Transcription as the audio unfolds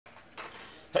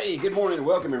Hey, good morning and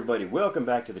welcome everybody. Welcome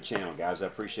back to the channel, guys. I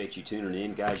appreciate you tuning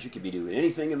in. Guys, you could be doing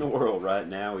anything in the world right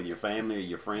now with your family or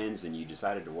your friends, and you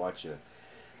decided to watch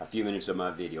a few minutes of my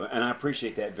video. And I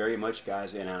appreciate that very much,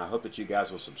 guys, and I hope that you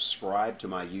guys will subscribe to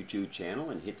my YouTube channel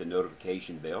and hit the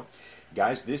notification bell.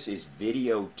 Guys, this is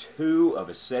video 2 of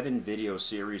a 7-video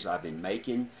series I've been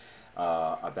making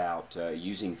about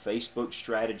using Facebook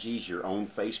strategies, your own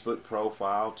Facebook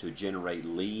profile to generate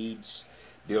leads,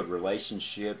 build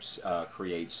relationships,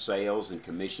 create sales and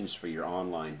commissions for your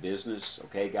online business.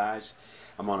 Okay, guys,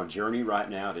 I'm on a journey right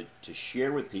now to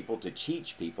share with people, to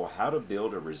teach people how to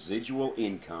build a residual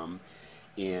income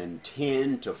in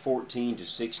 10 to 14 to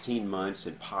 16 months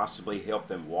and possibly help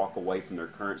them walk away from their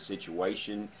current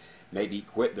situation, maybe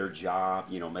quit their job,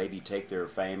 maybe take their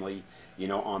family,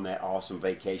 on that awesome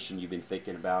vacation you've been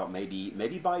thinking about,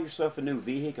 maybe buy yourself a new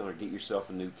vehicle or get yourself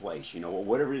a new place,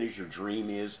 whatever it is your dream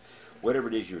is, whatever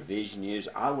it is your vision is.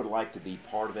 I would like to be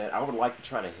part of that. I would like to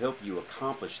try to help you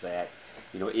accomplish that,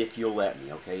 if you'll let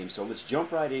me, okay? And so let's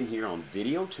jump right in here on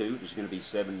video 2. There's going to be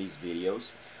 7 of these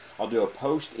videos. I'll do a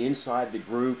post inside the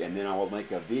group, and then I will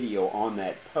make a video on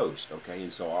that post, okay?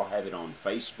 And so I'll have it on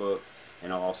Facebook,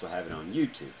 and I'll also have it on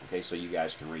YouTube, okay? So you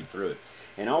guys can read through it.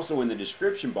 And also in the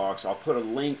description box, I'll put a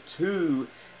link to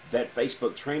that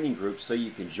Facebook training group so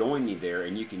you can join me there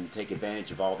and you can take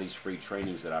advantage of all these free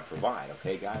trainings that I provide,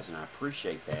 okay, guys? And I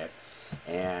appreciate that.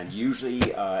 And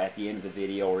usually at the end of the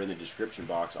video or in the description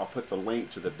box, I'll put the link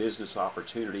to the business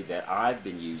opportunity that I've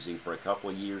been using for a couple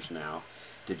of years now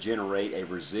to generate a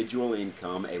residual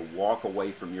income, a walk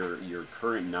away from your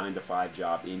current 9-to-5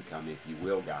 job income, if you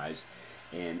will, guys.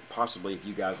 And possibly if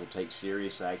you guys will take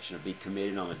serious action or be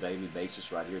committed on a daily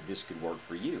basis right here, this could work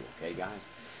for you, okay, guys?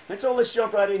 And so let's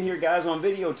jump right in here, guys, on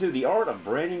video 2, the art of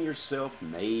branding yourself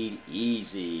made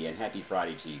easy. And happy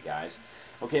Friday to you guys.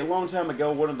 Okay, a long time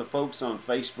ago, one of the folks on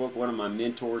Facebook, one of my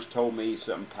mentors, told me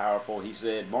something powerful. He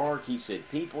said, Mark, he said,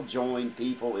 people join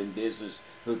people in business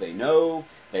who they know,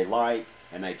 they like,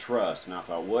 and they trust. And I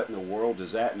thought, what in the world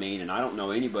does that mean? And I don't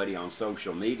know anybody on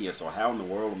social media, so how in the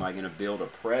world am I going to build a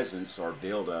presence or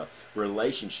build a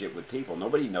relationship with people?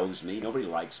 Nobody knows me, nobody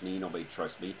likes me, nobody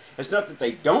trusts me. It's not that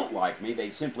they don't like me, they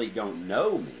simply don't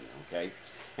know me, okay?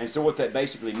 And so what that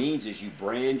basically means is you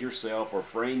brand yourself or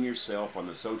frame yourself on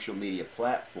the social media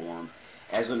platform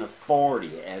as an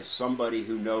authority, as somebody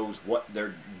who knows what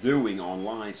they're doing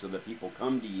online, so that people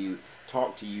come to you,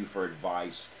 talk to you for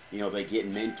advice, they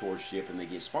get mentorship and they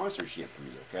get sponsorship from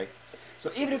you, okay?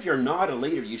 So even if you're not a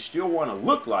leader, you still want to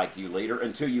look like you leader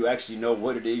until you actually know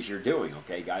what it is you're doing,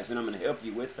 okay, guys? And I'm going to help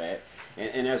you with that.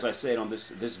 And as I said on this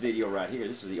video right here,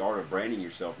 this is the art of branding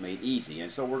yourself made easy.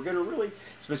 And so we're going to really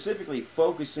specifically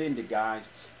focus into, guys,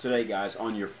 today, guys,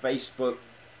 on your Facebook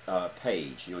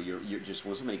page. You're just,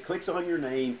 when somebody clicks on your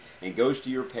name and goes to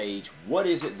your page, what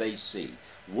is it they see?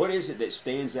 What is it that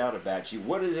stands out about you?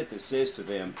 What is it that says to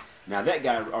them, now that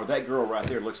guy or that girl right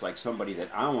there looks like somebody that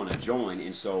I want to join?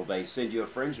 And so they send you a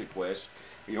friend's request,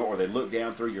 or they look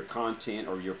down through your content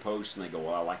or your posts and they go,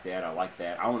 well, I like that,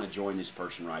 I want to join this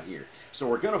person right here. So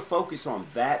we're going to focus on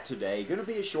that today. Going to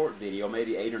be a short video,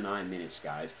 maybe 8 or 9 minutes,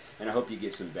 guys, and I hope you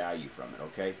get some value from it,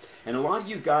 okay? And a lot of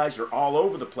you guys are all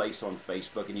over the place on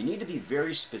Facebook, and you need to be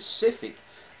very specific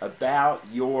about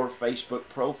your Facebook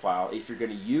profile if you're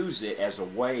going to use it as a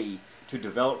way to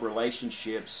develop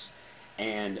relationships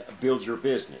and build your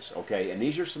business, okay? And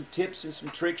these are some tips and some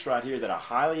tricks right here that I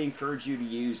highly encourage you to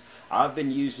use. I've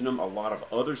been using them. A lot of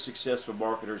other successful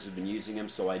marketers have been using them,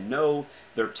 so I know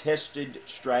they're tested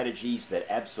strategies that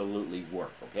absolutely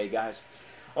work, okay, guys?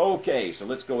 Okay, so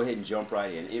let's go ahead and jump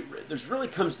right in. This really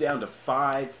comes down to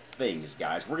 5 things,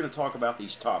 guys. We're going to talk about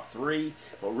these top 3,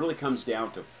 but it really comes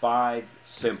down to 5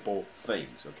 simple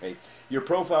things, okay? Your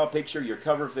profile picture, your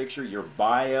cover picture, your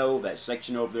bio, that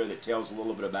section over there that tells a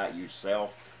little bit about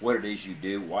yourself, what it is you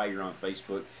do, why you're on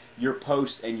Facebook, your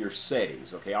posts, and your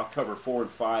settings, okay? I'll cover 4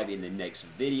 and 5 in the next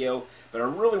video, but I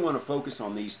really want to focus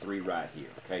on these 3 right here,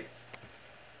 okay?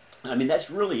 I mean, that's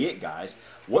really it, guys.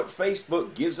 What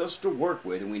Facebook gives us to work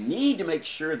with, and we need to make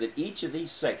sure that each of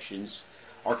these sections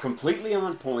are completely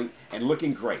on point and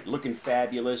looking great, looking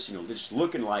fabulous, just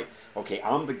looking like, okay,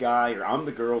 I'm the guy or I'm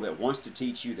the girl that wants to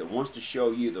teach you, that wants to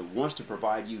show you, that wants to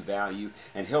provide you value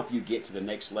and help you get to the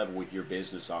next level with your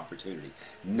business opportunity.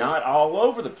 Not all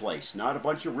over the place, not a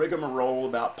bunch of rigmarole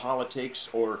about politics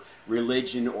or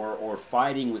religion or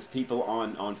fighting with people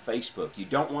on Facebook. You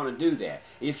don't want to do that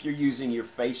if you're using your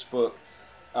Facebook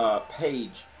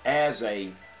page as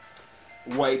a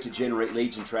way to generate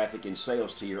leads and traffic and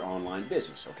sales to your online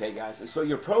business, okay, guys? And so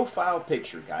your profile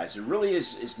picture, guys, it really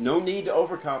is no need to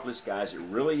overcomplicate, guys. It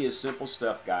really is simple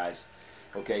stuff, guys.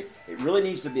 Okay, it really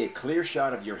needs to be a clear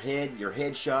shot of your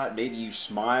head shot, maybe you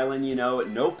smiling, you know,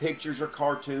 no pictures or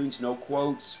cartoons, no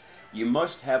quotes. You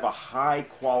must have a high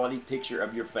quality picture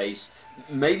of your face,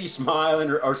 maybe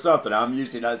smiling or something. I'm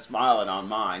usually not smiling on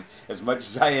mine as much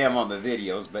as I am on the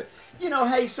videos, but you know,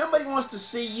 hey, somebody wants to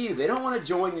see you. They don't want to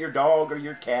join your dog or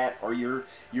your cat or your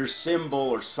symbol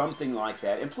or something like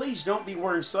that. And please don't be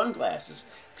wearing sunglasses.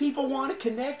 People want to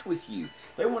connect with you.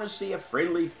 They want to see a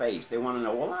friendly face. They want to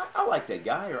know, well, I like that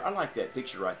guy, or I like that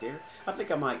picture right there. I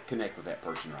think I might connect with that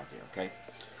person right there, okay?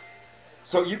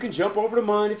 So you can jump over to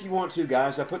mine if you want to,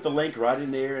 guys. I put the link right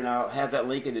in there, and I'll have that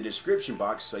link in the description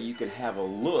box so you can have a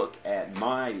look at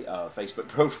my Facebook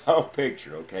profile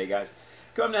picture, okay, guys?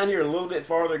 Come down here a little bit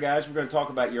farther, guys. We're going to talk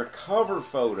about your cover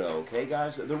photo, okay,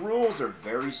 guys? The rules are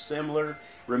very similar.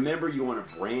 Remember, you want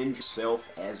to brand yourself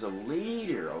as a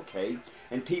leader, okay?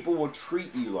 And people will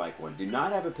treat you like one. Do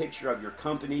not have a picture of your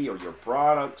company or your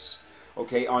products,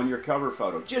 okay, on your cover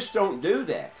photo. Just don't do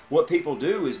that. What people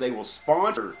do is they will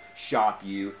sponsor shop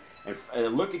you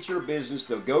and look at your business.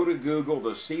 They'll go to Google,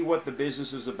 they'll see what the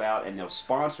business is about, and they'll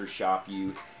sponsor shop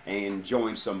you and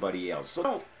join somebody else.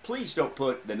 So please don't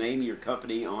put the name of your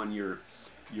company on your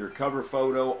cover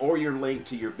photo or your link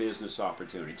to your business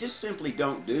opportunity. Just simply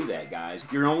don't do that, guys.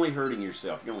 You're only hurting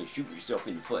yourself. You're only shooting yourself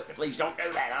in the foot. Please don't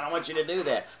do that. I don't want you to do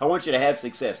that. I want you to have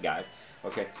success, guys.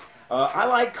 Okay. I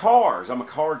like cars. I'm a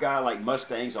car guy. I like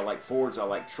Mustangs. I like Fords. I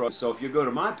like trucks. So if you go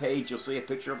to my page, you'll see a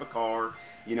picture of a car.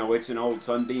 You know, it's an old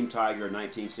Sunbeam Tiger,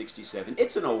 1967.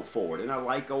 It's an old Ford, and I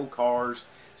like old cars.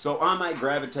 So I might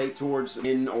gravitate towards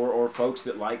men or folks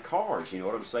that like cars. You know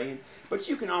what I'm saying? But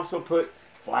you can also put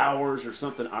flowers or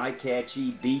something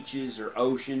eye-catchy, beaches or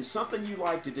oceans, something you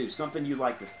like to do, something you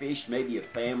like to fish, maybe a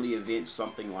family event,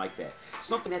 something like that.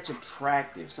 Something that's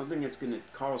attractive, something that's going to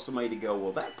cause somebody to go,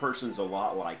 well, that person's a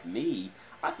lot like me.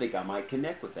 I think I might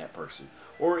connect with that person.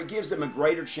 Or it gives them a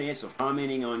greater chance of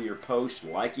commenting on your post,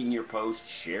 liking your post,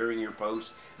 sharing your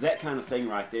post, that kind of thing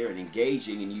right there, and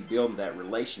engaging and you building that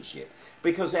relationship.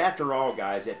 Because after all,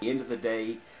 guys, at the end of the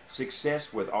day,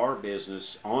 success with our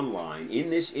business online,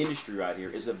 in this industry right here,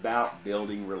 is about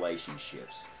building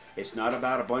relationships. It's not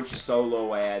about a bunch of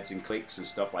solo ads and clicks and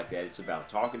stuff like that. It's about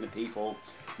talking to people,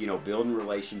 you know, building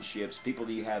relationships, people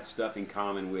that you have stuff in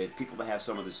common with, people that have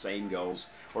some of the same goals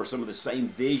or some of the same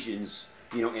visions,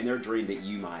 you know, in their dream that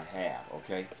you might have,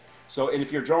 okay? So, and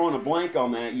if you're drawing a blank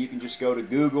on that, you can just go to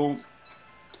Google,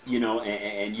 you know,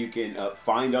 and you can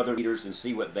find other leaders and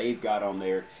see what they've got on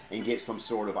there and get some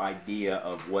sort of idea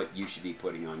of what you should be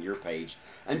putting on your page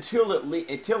until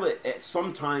at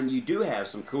some time you do have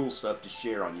some cool stuff to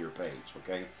share on your page,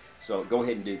 okay? So go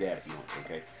ahead and do that if you want,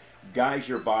 okay? Guys,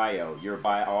 your bio, your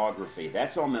biography,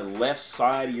 that's on the left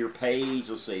side of your page.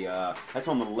 Let's see, that's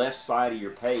on the left side of your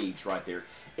page right there.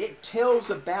 It tells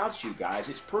about you, guys.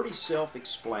 It's pretty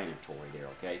self-explanatory there,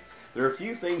 okay? There are a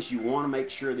few things you want to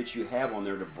make sure that you have on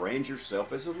there to brand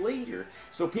yourself as a leader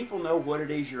so people know what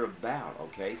it is you're about,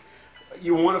 okay?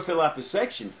 You want to fill out the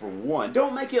section for one.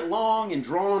 Don't make it long and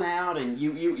drawn out and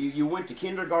you went to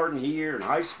kindergarten here and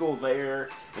high school there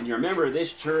and you're a member of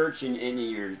this church and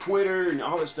your Twitter and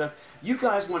all this stuff. You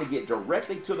guys want to get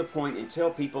directly to the point and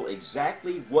tell people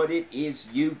exactly what it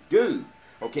is you do.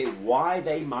 Okay, why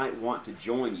they might want to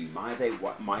join you, why they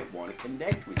might want to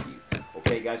connect with you.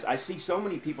 Okay, guys, I see so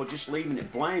many people just leaving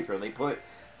it blank, or they put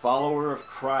follower of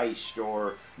Christ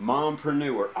or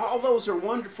mompreneur. All those are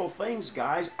wonderful things,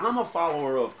 guys. I'm a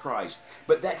follower of Christ,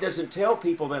 but that doesn't tell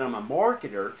people that I'm a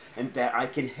marketer and that I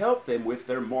can help them with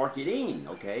their marketing,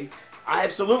 okay? I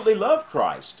absolutely love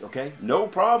Christ, okay? No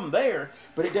problem there,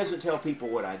 but it doesn't tell people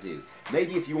what I do.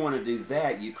 Maybe if you want to do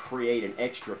that, you create an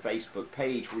extra Facebook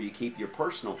page where you keep your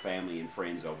personal family and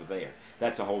friends over there.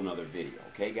 That's a whole nother video,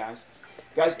 okay, guys?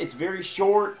 Guys, it's very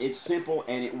short, it's simple,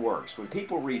 and it works. When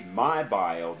people read my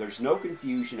bio, there's no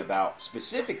confusion about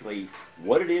specifically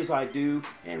what it is I do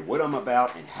and what I'm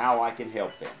about and how I can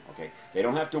help them, okay? They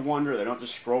don't have to wonder, they don't have to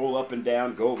scroll up and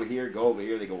down, go over here, go over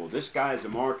here. They go, well, this guy's a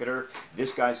marketer.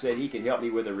 This guy said he can help me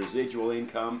with a residual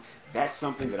income. That's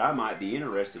something that I might be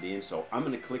interested in, so I'm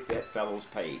going to click that fellow's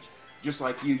page. Just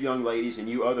like you young ladies and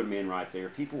you other men right there,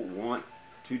 people want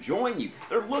to join you.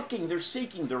 They're looking, they're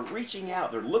seeking, they're reaching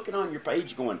out, they're looking on your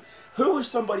page going, who is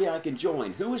somebody I can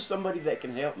join? Who is somebody that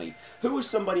can help me? Who is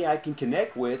somebody I can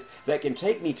connect with that can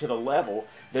take me to the level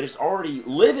that is already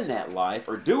living that life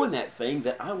or doing that thing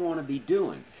that I want to be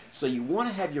doing? So you want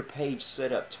to have your page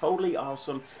set up totally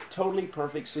awesome, totally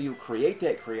perfect, so you'll create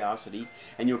that curiosity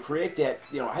and you'll create that,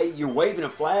 you know, hey, you're waving a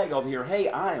flag over here. Hey,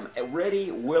 I am ready,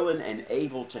 willing, and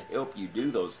able to help you do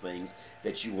those things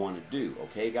that you want to do.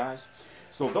 Okay, guys?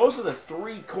 So those are the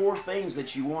 3 core things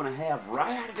that you want to have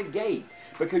right out of the gate,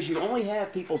 because you only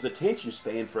have people's attention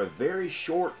span for a very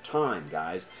short time,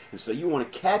 guys. And so you want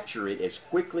to capture it as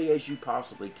quickly as you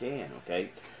possibly can,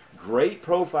 okay? Great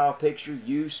profile picture,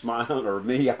 you smiling, or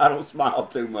me, I don't smile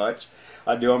too much.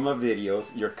 I do on my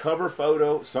videos. Your cover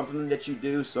photo, something that you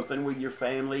do, something with your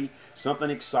family, something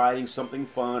exciting, something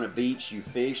fun, a beach, you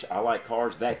fish, I like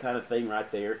cars, that kind of thing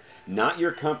right there. Not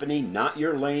your company, not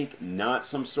your link, not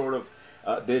some sort of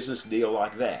business deal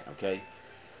like that, okay?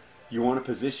 You want to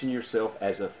position yourself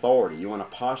as authority. You want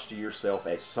to posture yourself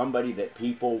as somebody that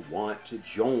people want to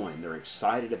join. They're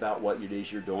excited about what it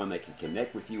is you're doing. They can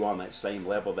connect with you on that same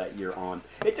level that you're on.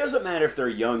 It doesn't matter if they're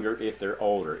younger, if they're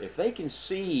older. If they can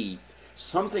see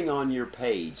something on your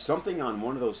page, something on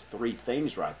one of those 3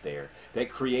 things right there that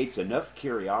creates enough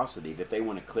curiosity that they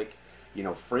want to click, you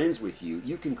know, friends with you,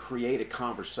 you can create a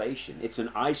conversation. It's an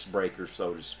icebreaker,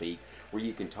 so to speak, where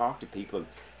you can talk to people. And,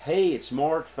 hey, it's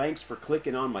Mark, thanks for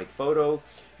clicking on my photo,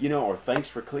 you know, or thanks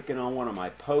for clicking on one of my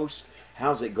posts.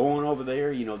 How's it going over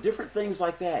there? You know, different things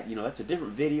like that. You know, that's a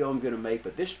different video I'm going to make,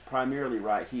 but this primarily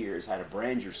right here is how to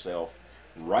brand yourself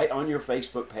right on your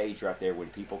Facebook page right there when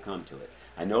people come to it.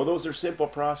 I know those are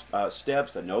simple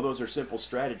steps. I know those are simple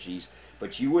strategies,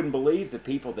 but you wouldn't believe the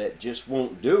people that just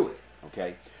won't do it,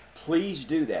 okay? Please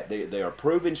do that. They are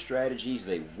proven strategies.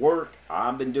 They work.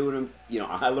 I've been doing them. You know,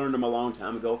 I learned them a long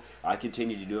time ago. I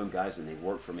continue to do them, guys, and they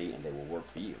work for me, and they will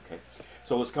work for you, okay?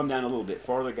 So let's come down a little bit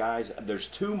farther, guys. There's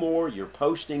 2 more, your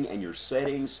posting and your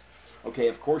settings. Okay,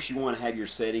 of course you want to have your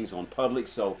settings on public,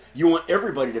 so you want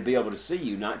everybody to be able to see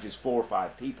you, not just 4 or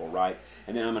 5 people, right?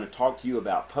 And then I'm going to talk to you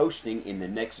about posting in the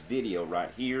next video right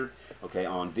here, okay,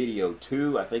 on video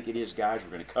 2, I think it is, guys.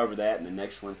 We're going to cover that in the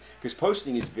next one, because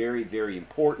posting is very, very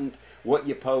important. What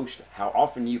you post, how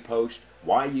often you post,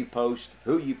 why you post,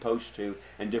 who you post to,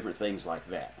 and different things like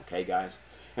that, okay, guys?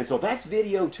 And so that's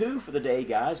video 2 for the day,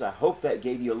 guys. I hope that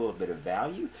gave you a little bit of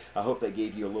value. I hope that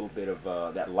gave you a little bit of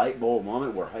that light bulb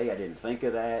moment where, hey, I didn't think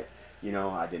of that. You know,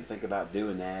 I didn't think about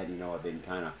doing that. You know, I've been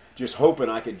kind of just hoping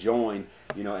I could join,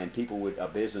 you know, and people would, a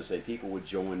business, and people would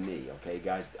join me. Okay,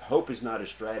 guys, hope is not a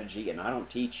strategy, and I don't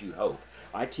teach you hope.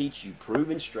 I teach you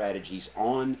proven strategies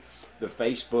on the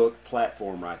Facebook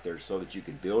platform right there so that you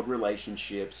can build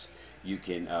relationships. You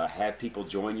can have people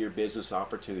join your business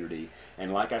opportunity.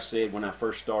 And like I said when I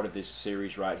first started this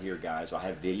series right here, guys, I'll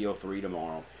have video 3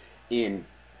 tomorrow. In,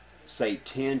 say,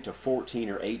 10 to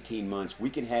 14 or 18 months, we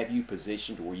can have you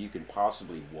positioned where you can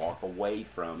possibly walk away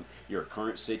from your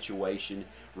current situation,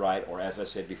 right? Or as I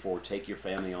said before, take your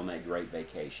family on that great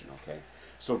vacation, okay?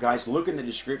 So guys, look in the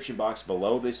description box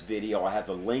below this video. I have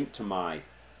the link to my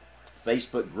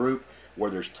Facebook group where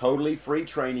there's totally free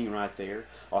training right there.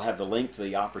 I'll have the link to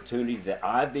the opportunity that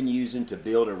I've been using to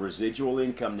build a residual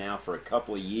income now for a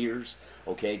couple of years.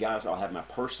 Okay, guys, I'll have my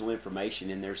personal information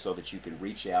in there so that you can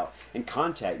reach out and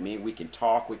contact me. We can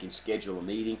talk, we can schedule a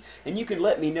meeting, and you can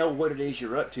let me know what it is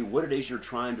you're up to, what it is you're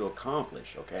trying to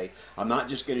accomplish, okay? I'm not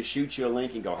just going to shoot you a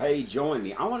link and go, hey, join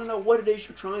me. I want to know what it is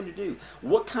you're trying to do,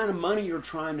 what kind of money you're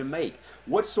trying to make,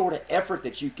 what sort of effort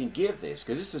that you can give this,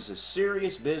 because this is a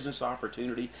serious business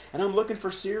opportunity, and I'm looking for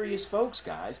serious folks,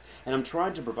 guys, and I'm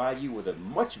trying to provide you with as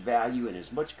much value and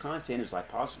as much content as I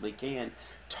possibly can,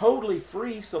 totally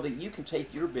free, so that you can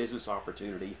take your business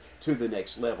opportunity to the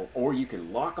next level, or you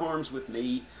can lock arms with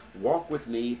me, walk with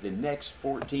me the next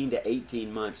 14 to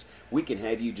 18 months. We can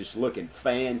have you just looking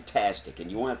fantastic, and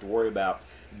you won't have to worry about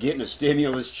getting a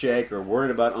stimulus check or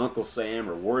worrying about Uncle Sam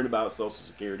or worrying about Social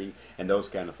Security and those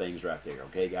kind of things right there,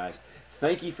 okay, guys?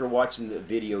 Thank you for watching the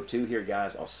video 2 here,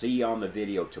 guys. I'll see you on the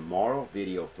video tomorrow,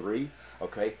 video 3,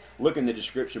 okay? Look in the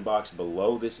description box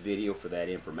below this video for that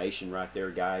information right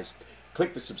there, guys.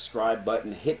 Click the subscribe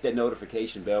button, hit that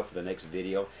notification bell for the next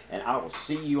video, and I will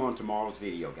see you on tomorrow's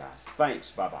video, guys.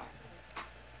 Thanks. Bye-bye.